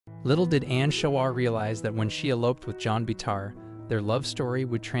Little did Anne Shawar realize that when she eloped with John Bitar, their love story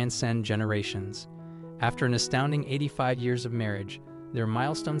would transcend generations. After an astounding 85 years of marriage, their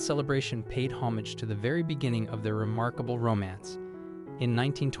milestone celebration paid homage to the very beginning of their remarkable romance. In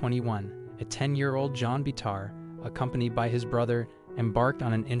 1921, a 10-year-old John Bitar, accompanied by his brother, embarked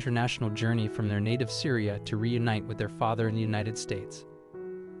on an international journey from their native Syria to reunite with their father in the United States.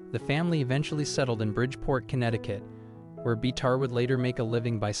 The family eventually settled in Bridgeport, Connecticut, where Bitar would later make a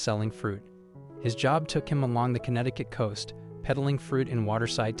living by selling fruit. His job took him along the Connecticut coast, peddling fruit in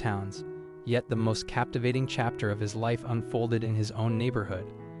waterside towns. Yet the most captivating chapter of his life unfolded in his own neighborhood,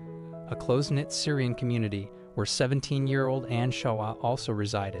 a close-knit Syrian community where 17-year-old Anne Shawar also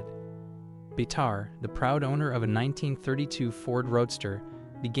resided. Bitar, the proud owner of a 1932 Ford Roadster,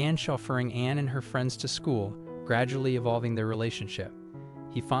 began chauffeuring Anne and her friends to school, gradually evolving their relationship.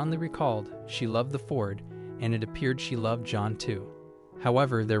 He fondly recalled, "She loved the Ford, and it appeared she loved John too."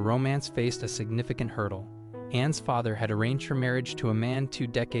 However, their romance faced a significant hurdle. Anne's father had arranged her marriage to a man 2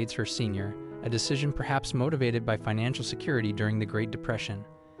 decades her senior, a decision perhaps motivated by financial security during the Great Depression.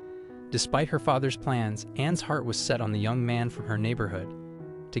 Despite her father's plans, Anne's heart was set on the young man from her neighborhood.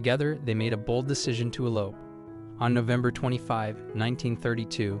 Together, they made a bold decision to elope. On November 25,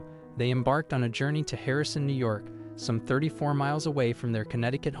 1932, they embarked on a journey to Harrison, New York, some 34 miles away from their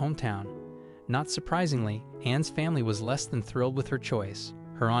Connecticut hometown. Not surprisingly, Anne's family was less than thrilled with her choice.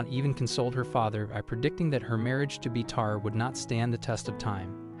 Her aunt even consoled her father by predicting that her marriage to Bitar would not stand the test of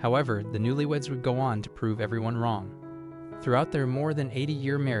time. However, the newlyweds would go on to prove everyone wrong. Throughout their more than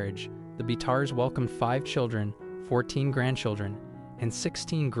 80-year marriage, the Bitars welcomed 5 children, 14 grandchildren, and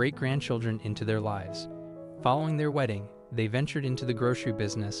 16 great-grandchildren into their lives. Following their wedding, they ventured into the grocery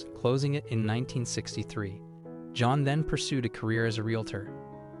business, closing it in 1963. John then pursued a career as a realtor.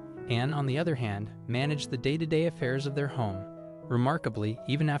 Anne, on the other hand, managed the day-to-day affairs of their home. Remarkably,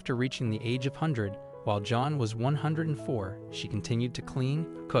 even after reaching the age of 100, while John was 104, she continued to clean,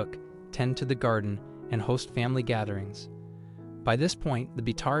 cook, tend to the garden, and host family gatherings. By this point, the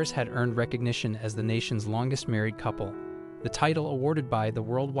Bitars had earned recognition as the nation's longest married couple. The title awarded by the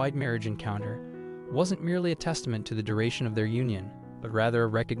Worldwide Marriage Encounter wasn't merely a testament to the duration of their union, but rather a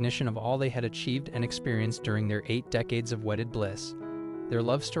recognition of all they had achieved and experienced during their 8 decades of wedded bliss. Their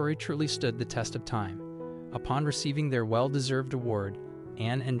love story truly stood the test of time. Upon receiving their well-deserved award,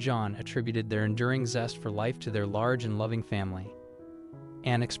 Anne and John attributed their enduring zest for life to their large and loving family.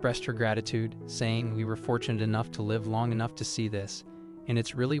 Anne expressed her gratitude, saying, "We were fortunate enough to live long enough to see this, and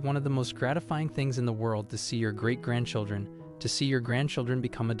it's really one of the most gratifying things in the world to see your great-grandchildren, to see your grandchildren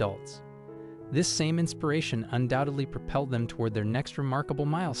become adults." This same inspiration undoubtedly propelled them toward their next remarkable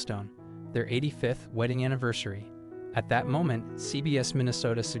milestone, their 85th wedding anniversary. At that moment, CBS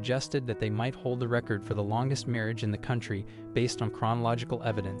Minnesota suggested that they might hold the record for the longest marriage in the country based on chronological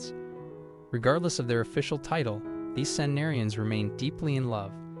evidence. Regardless of their official title, these centenarians remained deeply in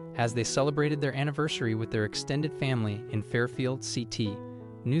love. As they celebrated their anniversary with their extended family in Fairfield, CT,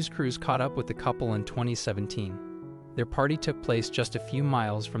 news crews caught up with the couple in 2017. Their party took place just a few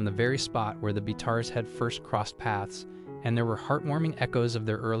miles from the very spot where the Bitars had first crossed paths, and there were heartwarming echoes of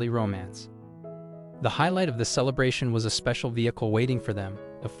their early romance. The highlight of the celebration was a special vehicle waiting for them,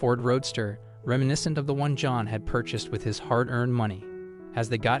 a Ford Roadster, reminiscent of the one John had purchased with his hard-earned money. As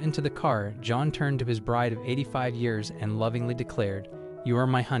they got into the car, John turned to his bride of 85 years and lovingly declared, "You are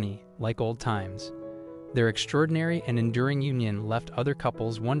my honey, like old times." Their extraordinary and enduring union left other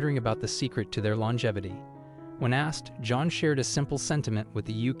couples wondering about the secret to their longevity. When asked, John shared a simple sentiment with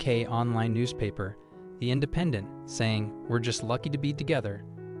the UK online newspaper, The Independent, saying, "We're just lucky to be together."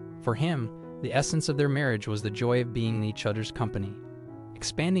 For him, the essence of their marriage was the joy of being in each other's company.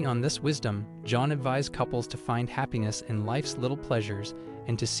 Expanding on this wisdom, John advised couples to find happiness in life's little pleasures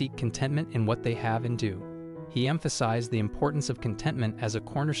and to seek contentment in what they have and do. He emphasized the importance of contentment as a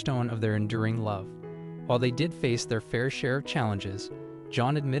cornerstone of their enduring love. While they did face their fair share of challenges,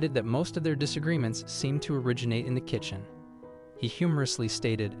 John admitted that most of their disagreements seemed to originate in the kitchen. He humorously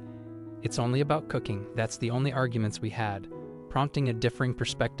stated, "It's only about cooking, that's the only arguments we had," prompting a differing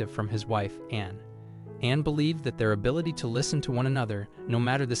perspective from his wife, Anne. Anne believed that their ability to listen to one another, no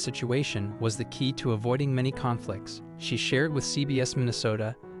matter the situation, was the key to avoiding many conflicts. She shared with CBS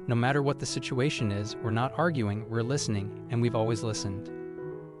Minnesota, "No matter what the situation is, we're not arguing, we're listening, and we've always listened."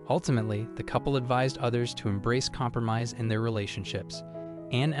 Ultimately, the couple advised others to embrace compromise in their relationships.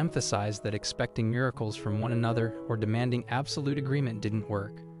 Anne emphasized that expecting miracles from one another or demanding absolute agreement didn't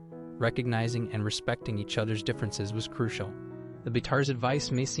work. Recognizing and respecting each other's differences was crucial. The Bitars'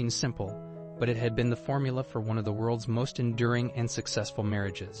 advice may seem simple, but it had been the formula for one of the world's most enduring and successful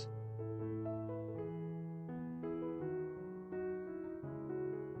marriages.